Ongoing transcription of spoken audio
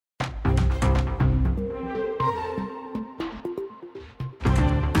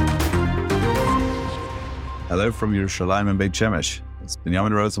Hello from Yerushalayim and Beit Shemesh. It's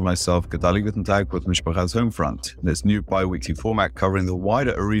Benjamin Rose and myself, Gedali Guten Tag with Mishpacha's Homefront, in this new bi-weekly format covering the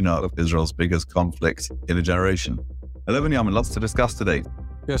wider arena of Israel's biggest conflict in a generation. Hello Benjamin, lots to discuss today.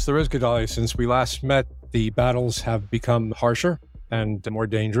 Yes, there is, Gedali. Since we last met, the battles have become harsher and more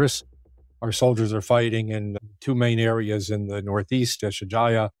dangerous. Our soldiers are fighting in two main areas in the northeast,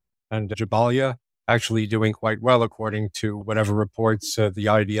 Shajaya and Jabalia, actually doing quite well according to whatever reports the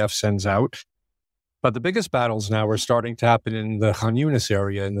IDF sends out. But the biggest battles now are starting to happen in the Khan Yunis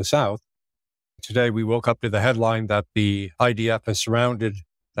area in the south. Today we woke up to the headline that the IDF has surrounded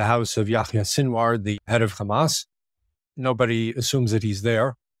the house of Yahya Sinwar, the head of Hamas. Nobody assumes that he's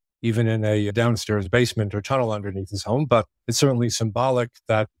there, even in a downstairs basement or tunnel underneath his home, but it's certainly symbolic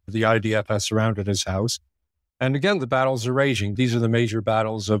that the IDF has surrounded his house. And again, the battles are raging. These are the major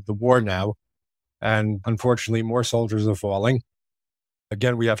battles of the war now. And unfortunately, more soldiers are falling.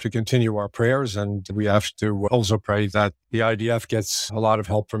 Again, we have to continue our prayers, and we have to also pray that the IDF gets a lot of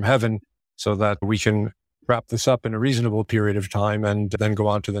help from heaven so that we can wrap this up in a reasonable period of time and then go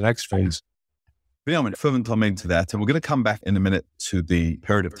on to the next phase. Benjamin, fervent comment to that, and we're going to come back in a minute to the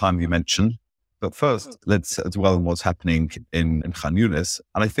period of time you mentioned. But first, let's dwell on what's happening in Khan Yunis.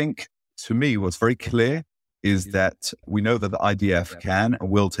 And I think, to me, what's very clear is that we know that the IDF can and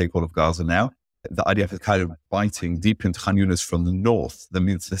will take all of Gaza now. The IDF is kind of biting deep into Khan Yunis from the north. That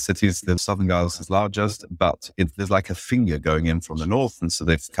means the cities, the southern Gaza is largest, but there's like a finger going in from the north. And so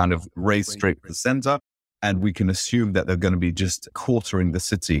they've kind of raised straight to the center. And we can assume that they're going to be just quartering the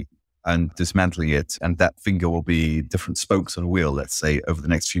city and dismantling it. And that finger will be different spokes on a wheel, let's say, over the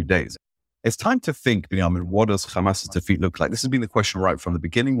next few days. It's time to think, Benjamin, what does Hamas's defeat look like? This has been the question right from the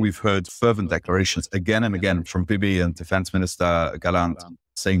beginning. We've heard fervent declarations again and again from Bibi and Defense Minister Gallant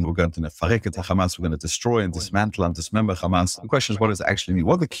saying we're going to nefarek Hamas, we're going to destroy and dismantle and dismember Hamas. The question is, what does it actually mean?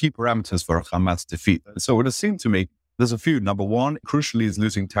 What are the key parameters for Hamas defeat? So it would seem to me there's a few. Number one, crucially, is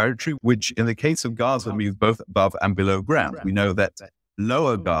losing territory, which in the case of Gaza means both above and below ground. We know that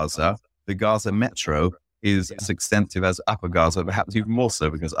lower Gaza, the Gaza metro, is as extensive as Upper Gaza, perhaps even more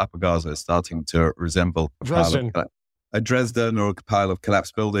so, because Upper Gaza is starting to resemble a Dresden or a pile of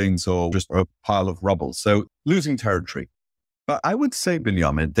collapsed buildings or just a pile of rubble. So losing territory. But I would say,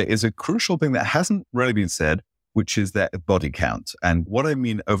 Benjamin, there is a crucial thing that hasn't really been said, which is that body count. And what I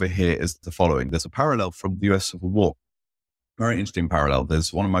mean over here is the following. There's a parallel from the US Civil War. Very interesting parallel.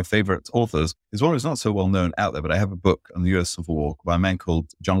 There's one of my favorite authors. He's one who's not so well known out there, but I have a book on the US Civil War by a man called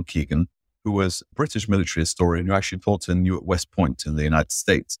John Keegan, who was a British military historian who actually taught and knew at West Point in the United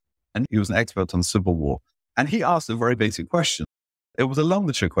States. And he was an expert on the Civil War. And he asked a very basic question. It was a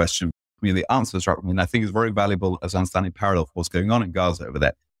long-term question. I mean, the answer struck me, and I think is very valuable as understanding parallel for what's going on in Gaza over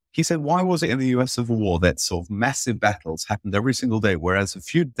there. He said, why was it in the US Civil War that sort of massive battles happened every single day, whereas a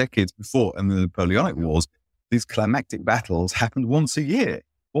few decades before in the Napoleonic Wars, these climactic battles happened once a year?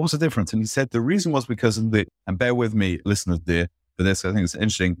 What was the difference? And he said the reason was because of and bear with me, listeners dear, for this, I think it's an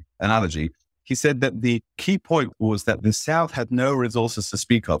interesting analogy. He said that the key point was that the South had no resources to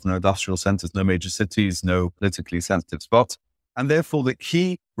speak of, no industrial centers, no major cities, no politically sensitive spots. And therefore, the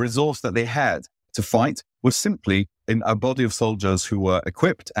key resource that they had to fight was simply in a body of soldiers who were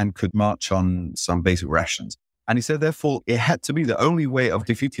equipped and could march on some basic rations. And he said, therefore, it had to be the only way of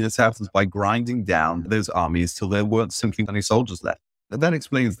defeating the South was by grinding down those armies till there weren't simply any soldiers left. And that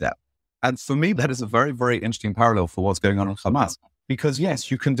explains that. And for me, that is a very, very interesting parallel for what's going on in Hamas. Because yes,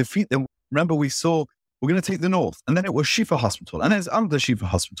 you can defeat them. Remember, we're going to take the north, and then it was Shifa Hospital, and then it's under Shifa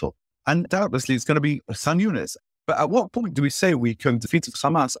Hospital. And doubtlessly, it's going to be Khan Yunis. But at what point do we say we can defeat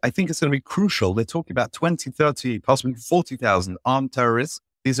Hamas? I think it's going to be crucial. They're talking about 20, 30, possibly 40,000 armed terrorists.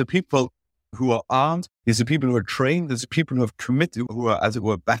 These are people who are armed. These are people who are trained. These are people who have committed, who are, as it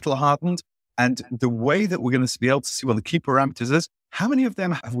were, battle-hardened. And the way that we're going to be able to see what the key parameters is, how many of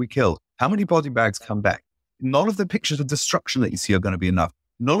them have we killed? How many body bags come back? None of the pictures of destruction that you see are going to be enough.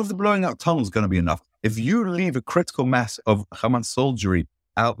 None of the blowing up tunnels is going to be enough. If you leave a critical mass of Hamas soldiery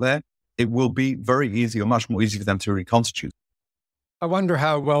out there, it will be very easy or much more easy for them to reconstitute. I wonder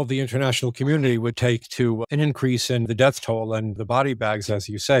how well the international community would take to an increase in the death toll and the body bags, as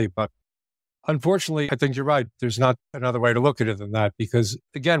you say. But unfortunately, I think you're right. There's not another way to look at it than that. Because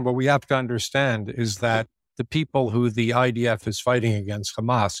again, what we have to understand is that the people who the IDF is fighting against,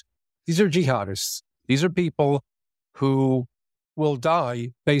 Hamas, these are jihadists. These are people who will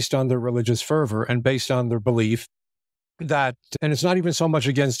die based on their religious fervor and based on their belief that, and it's not even so much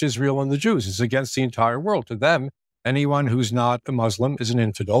against Israel and the Jews, it's against the entire world. To them, anyone who's not a Muslim is an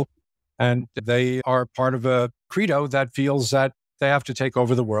infidel, and they are part of a credo that feels that they have to take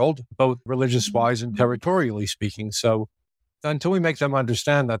over the world, both religious-wise and territorially speaking. So until we make them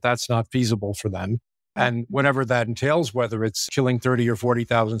understand that that's not feasible for them, And whatever that entails, whether it's killing 30 or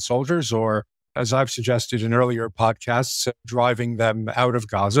 40,000 soldiers, or as I've suggested in earlier podcasts, driving them out of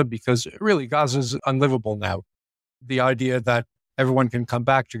Gaza, because really Gaza is unlivable now. The idea that everyone can come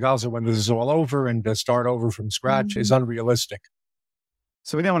back to Gaza when this is all over and start over from scratch is unrealistic.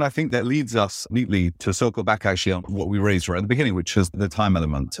 So, I think that leads us neatly to circle back actually on what we raised right at the beginning, which is the time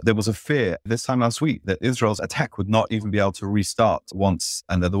element. There was a fear this time last week that Israel's attack would not even be able to restart once,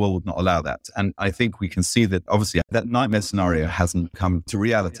 and that the world would not allow that. And I think we can see that obviously that nightmare scenario hasn't come to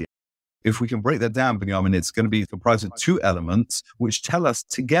reality. If we can break that down, Benjamin, it's going to be comprised of two elements which tell us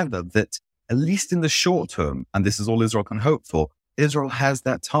together that at least in the short term, and this is all Israel can hope for, Israel has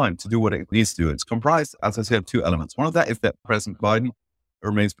that time to do what it needs to do. It's comprised, as I said, of two elements. One of that is that President Biden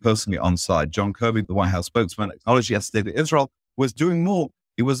remains personally on side. John Kirby, the White House spokesman, acknowledged yesterday that Israel was doing more.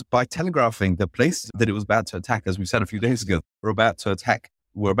 It was by telegraphing the place that it was about to attack, as we said a few days ago. We're about to attack,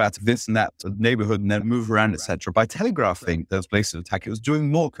 we're about to this and that neighborhood and then move around, etc. By telegraphing those places of attack, it was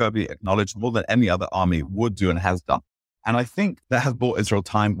doing more, Kirby acknowledged, more than any other army would do and has done. And I think that has bought Israel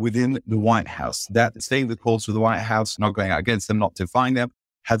time within the White House. That staying the course with the White House, not going out against them, not defying them,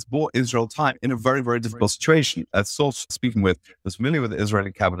 has bought Israel time in a very, very difficult situation. A source speaking with, was familiar with the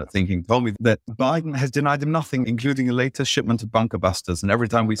Israeli cabinet thinking, told me that Biden has denied him nothing, including a latest shipment of bunker busters. And every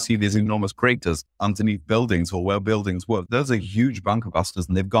time we see these enormous craters underneath buildings or where buildings were, those are huge bunker busters,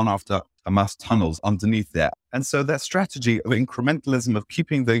 and they've gone after Hamas tunnels underneath there. And so that strategy of incrementalism, of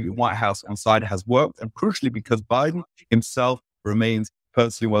keeping the White House on side, has worked. And crucially, because Biden himself remains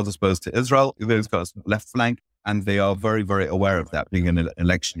personally well disposed to Israel, he's got a left flank, and they are very, very aware of that being an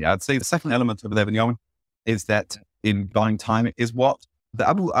election year. I'd say the second element of there, Benjamin, is that in buying time is what the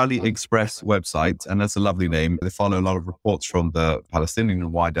Abu Ali Express website, and that's a lovely name. They follow a lot of reports from the Palestinian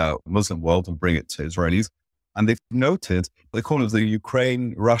and wider Muslim world and bring it to Israelis. And they've noted, they call it the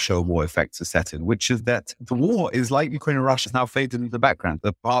Ukraine-Russia war effect to set in, which is that the war is like Ukraine and Russia, is now faded into the background,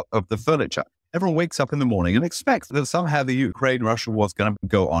 the part of the furniture. Everyone wakes up in the morning and expects that somehow the Ukraine-Russia war is going to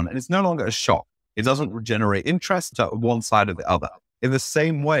go on, and it's no longer a shock. It doesn't generate interest to one side or the other. In the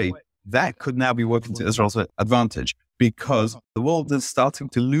same way, that could now be working to Israel's advantage because the world is starting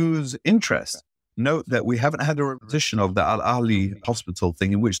to lose interest. Note that we haven't had a repetition of the Al-Ali hospital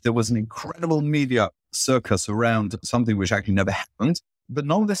thing, in which there was an incredible media circus around something which actually never happened. But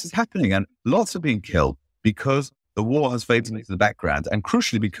none of this is happening, and lots are being killed because the war has faded into the background, and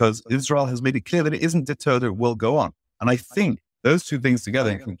crucially because Israel has made it clear that it isn't deterred, it will go on. And I think those two things together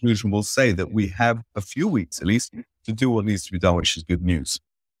in conclusion will say that we have a few weeks at least to do what needs to be done, which is good news.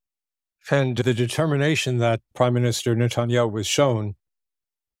 And the determination that Prime Minister Netanyahu was shown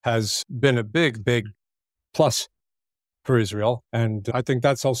has been a big, big plus for Israel. And I think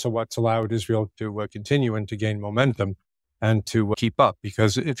that's also what's allowed Israel to continue and to gain momentum and to keep up.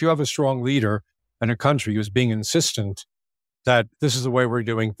 Because if you have a strong leader in a country who's being insistent that this is the way we're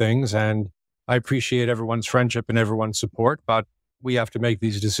doing things, and I appreciate everyone's friendship and everyone's support, but we have to make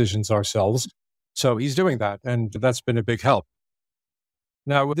these decisions ourselves. So he's doing that, and that's been a big help.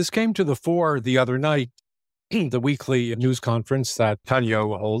 Now, this came to the fore the other night, the weekly news conference that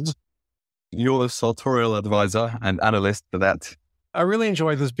Netanyahu holds. You're the sartorial advisor and analyst for that. I really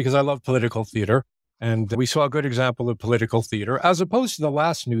enjoy this because I love political theater, and we saw a good example of political theater, as opposed to the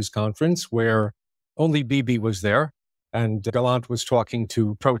last news conference where only Bibi was there. And Gallant was talking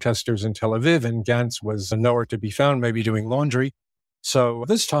to protesters in Tel Aviv, and Gantz was nowhere to be found, maybe doing laundry. So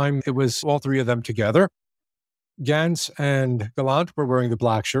this time it was all three of them together. Gantz and Gallant were wearing the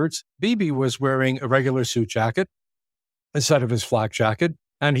black shirts. Bibi was wearing a regular suit jacket instead of his flak jacket,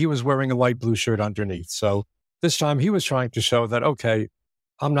 and he was wearing a light blue shirt underneath. So this time he was trying to show that, okay,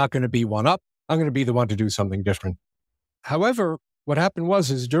 I'm not going to be one up. I'm going to be the one to do something different. However, what happened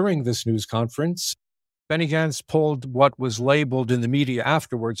was during this news conference, Benny Gantz pulled what was labeled in the media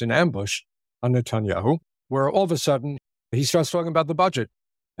afterwards an ambush on Netanyahu, where all of a sudden he starts talking about the budget.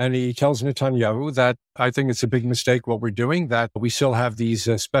 And he tells Netanyahu that I think it's a big mistake what we're doing, that we still have these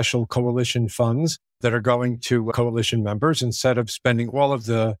special coalition funds that are going to coalition members instead of spending all of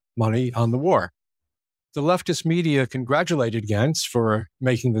the money on the war. The leftist media congratulated Gantz for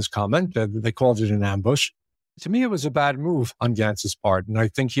making this comment. They called it an ambush. To me, it was a bad move on Gantz's part. And I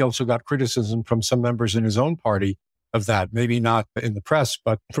think he also got criticism from some members in his own party of that. Maybe not in the press,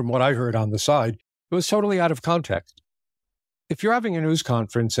 but from what I heard on the side, it was totally out of context. If you're having a news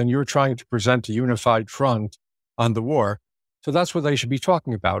conference and you're trying to present a unified front on the war, so that's what they should be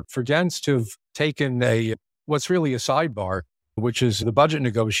talking about. For Gantz to have taken what's really a sidebar, which is the budget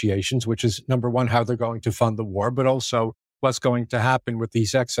negotiations, which is number one, how they're going to fund the war, but also what's going to happen with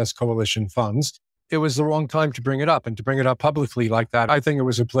these excess coalition funds. It was the wrong time to bring it up, and to bring it up publicly like that, I think it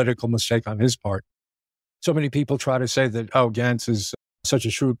was a political mistake on his part. So many people try to say that, oh, Gantz is such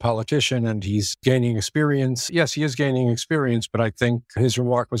a shrewd politician and he's gaining experience. Yes, he is gaining experience, but I think his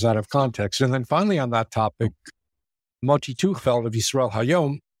remark was out of context. And then finally on that topic, Moti Tuchfeld of Yisrael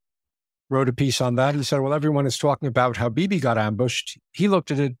Hayom wrote a piece on that. He said, well, everyone is talking about how Bibi got ambushed. He looked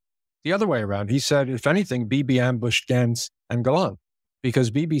at it the other way around. He said, if anything, Bibi ambushed Gantz and Galan,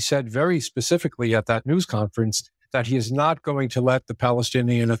 because Bibi said very specifically at that news conference that he is not going to let the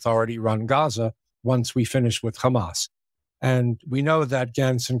Palestinian Authority run Gaza once we finish with Hamas. And we know that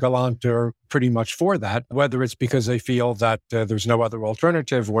Gantz and Gallant are pretty much for that, whether it's because they feel that there's no other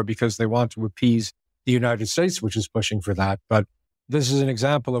alternative or because they want to appease the United States, which is pushing for that. But this is an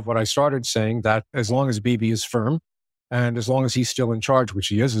example of what I started saying, that as long as Bibi is firm and as long as he's still in charge, which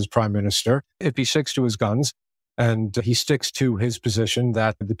he is as prime minister, if he sticks to his guns and he sticks to his position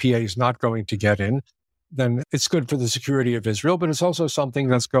that the PA is not going to get in, then it's good for the security of Israel, but it's also something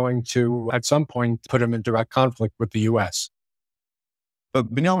that's going to, at some point, put him in direct conflict with the U.S.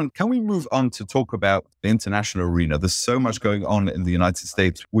 But Benjamin, can we move on to talk about the international arena? There's so much going on in the United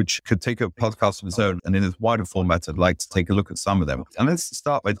States, which could take a podcast of its own. And in its wider format, I'd like to take a look at some of them. And let's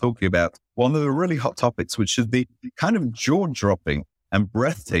start by talking about one of the really hot topics, which is the kind of jaw-dropping and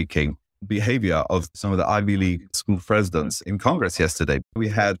breathtaking behavior of some of the Ivy League school presidents in Congress yesterday. We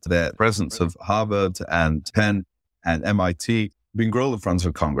had the presidents of Harvard and Penn and MIT being grilled in front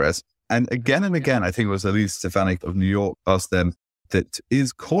of Congress. And again, I think it was Elise Stefanik of New York asked them, that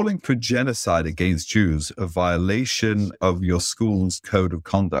is calling for genocide against Jews a violation of your school's code of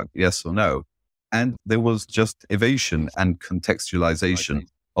conduct, yes or no? And there was just evasion and contextualization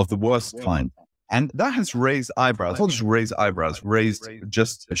of the worst kind. And that has raised eyebrows, not just raised eyebrows, raised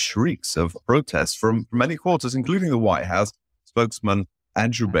just shrieks of protest from many quarters, including the White House. Spokesman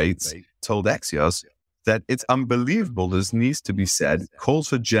Andrew Bates told Axios that it's unbelievable, this needs to be said, calls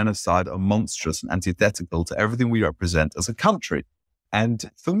for genocide are monstrous and antithetical to everything we represent as a country.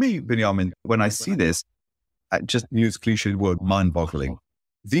 And for me, Benjamin, when I see this, I just use cliched word, mind-boggling.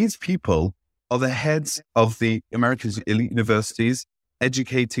 These people are the heads of the America's elite universities,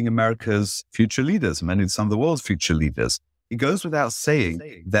 educating America's future leaders, many some of the world's future leaders. It goes without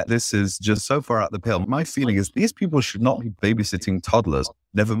saying that this is just so far out the pale. My feeling is these people should not be babysitting toddlers,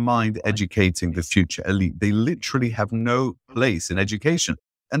 never mind educating the future elite. They literally have no place in education.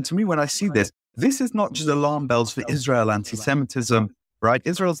 And to me, when I see this, this is not just alarm bells for Israel anti-Semitism, right?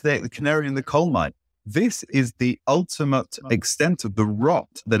 Israel's the canary in the coal mine. This is the ultimate extent of the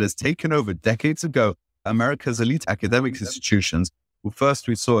rot that has taken over decades ago America's elite academic institutions. Well, first,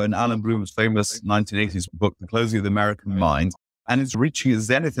 we saw in Alan Bloom's famous 1980s book, The Closing of the American Mind, and it's reaching a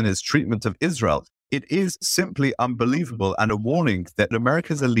zenith in its treatment of Israel. It is simply unbelievable and a warning that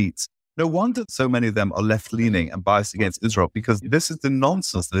America's elites, no wonder so many of them are left-leaning and biased against Israel, because this is the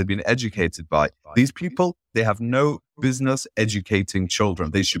nonsense that they've been educated by. These people, they have no business educating children.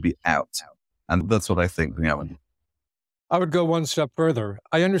 They should be out. And that's what I think, Benjamin. I would go one step further.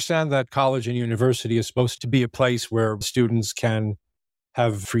 I understand that college and university is supposed to be a place where students can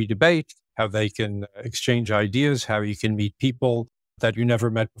have free debate, how they can exchange ideas, how you can meet people that you never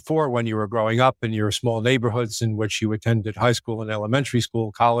met before when you were growing up in your small neighborhoods in which you attended high school and elementary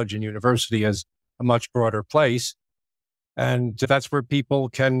school, college and university as a much broader place. And that's where people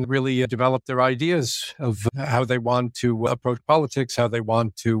can really develop their ideas of how they want to approach politics, how they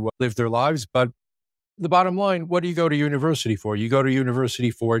want to live their lives. But the bottom line, what do you go to university for? You go to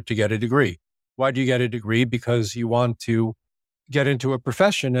university to get a degree. Why do you get a degree? Because you want to get into a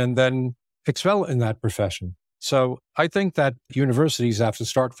profession and then excel in that profession. So I think that universities have to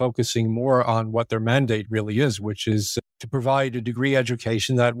start focusing more on what their mandate really is, which is to provide a degree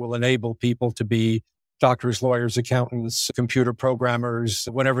education that will enable people to be doctors, lawyers, accountants, computer programmers,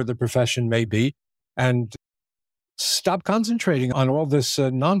 whatever the profession may be, and stop concentrating on all this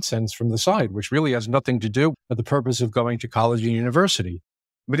nonsense from the side, which really has nothing to do with the purpose of going to college and university.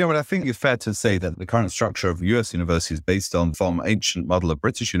 But you know what, I think it's fair to say that the current structure of US universities is based on from ancient model of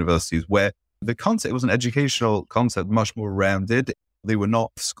British universities, where the concept was an educational concept, much more rounded. They were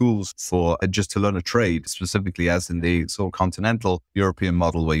not schools for just to learn a trade, specifically as in the sort of continental European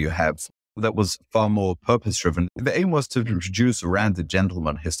model where you have, that was far more purpose-driven. The aim was to produce a rounded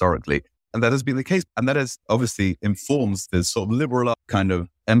gentleman historically. And that has been the case. And that has obviously informs this sort of liberal kind of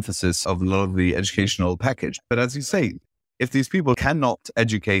emphasis of a lot of the educational package. But as you say, if these people cannot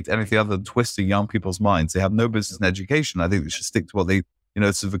educate anything other than twisting young people's minds, they have no business in education. I think they should stick to what they,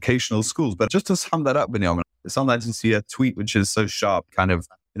 it's vocational schools. But just to sum that up, Benjamin, sometimes you see a tweet which is so sharp, kind of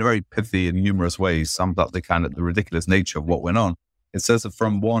in a very pithy and humorous way, summed up the kind of the ridiculous nature of what went on. It says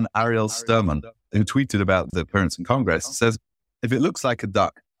from one Ariel Sturman, who tweeted about the appearance in Congress. It says, if it looks like a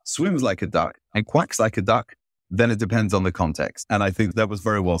duck, swims like a duck and quacks like a duck, then it depends on the context. And I think that was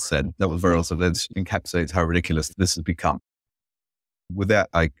very well said. That was very well said. That encapsulates how ridiculous this has become. With that,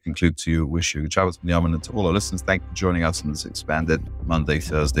 I conclude to wish you Shabbos B'Yamin, and to all our listeners, thank you for joining us in this expanded Monday,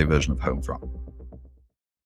 Thursday version of Homefront.